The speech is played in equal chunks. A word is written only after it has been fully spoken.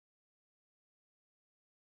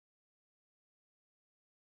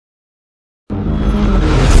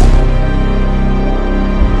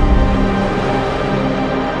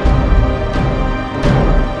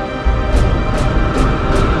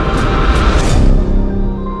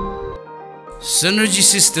Synergy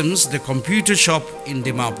Systems, the computer shop in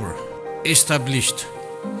Dimapur, established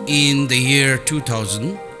in the year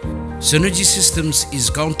 2000. Synergy Systems is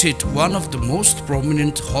counted one of the most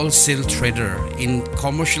prominent wholesale trader in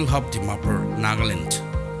commercial hub Dimapur, Nagaland.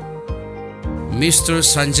 Mr.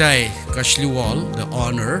 Sanjay Kashliwal, the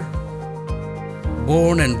owner,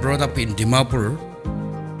 born and brought up in Dimapur,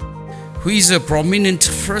 who is a prominent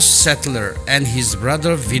first settler, and his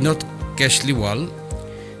brother Vinod Kashliwal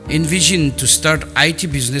envisioned to start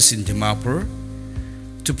IT business in Dimapur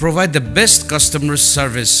to provide the best customer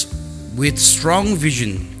service with strong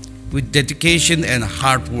vision, with dedication and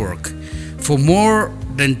hard work for more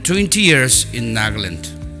than 20 years in Nagaland.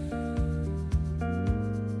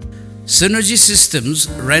 Synergy Systems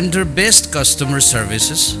render best customer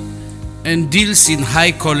services and deals in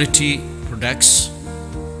high quality products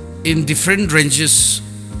in different ranges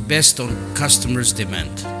based on customers'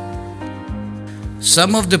 demand.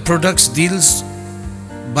 Some of the products deals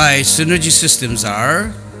by Synergy Systems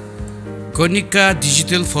are Konica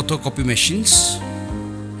digital photocopy machines,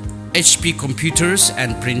 HP computers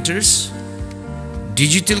and printers,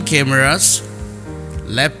 digital cameras,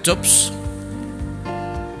 laptops,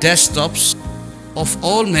 desktops of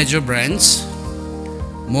all major brands,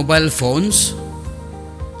 mobile phones,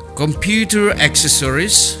 computer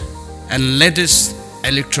accessories, and latest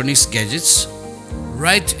electronics gadgets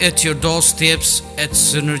right at your doorsteps at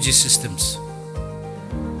Synergy Systems.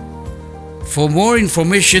 For more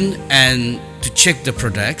information and to check the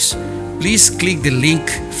products, please click the link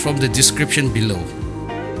from the description below.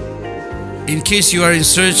 In case you are in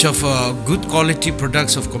search of good quality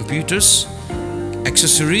products of computers,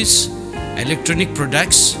 accessories, electronic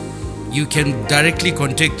products, you can directly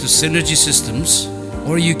contact to Synergy Systems,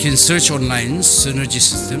 or you can search online Synergy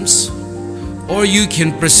Systems, or you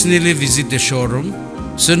can personally visit the showroom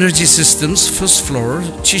Synergy Systems, first floor,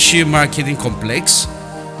 Chishi Marketing Complex,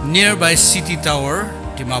 nearby City Tower,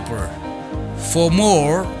 Dimapur. For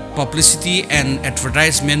more publicity and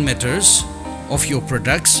advertisement matters of your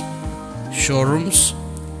products, showrooms,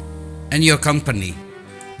 and your company,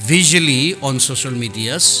 visually on social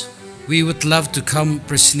medias, we would love to come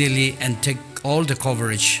personally and take all the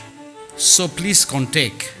coverage. So please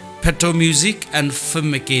contact Pheto Music and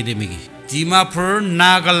Film Academy, Dimapur,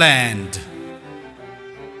 Nagaland.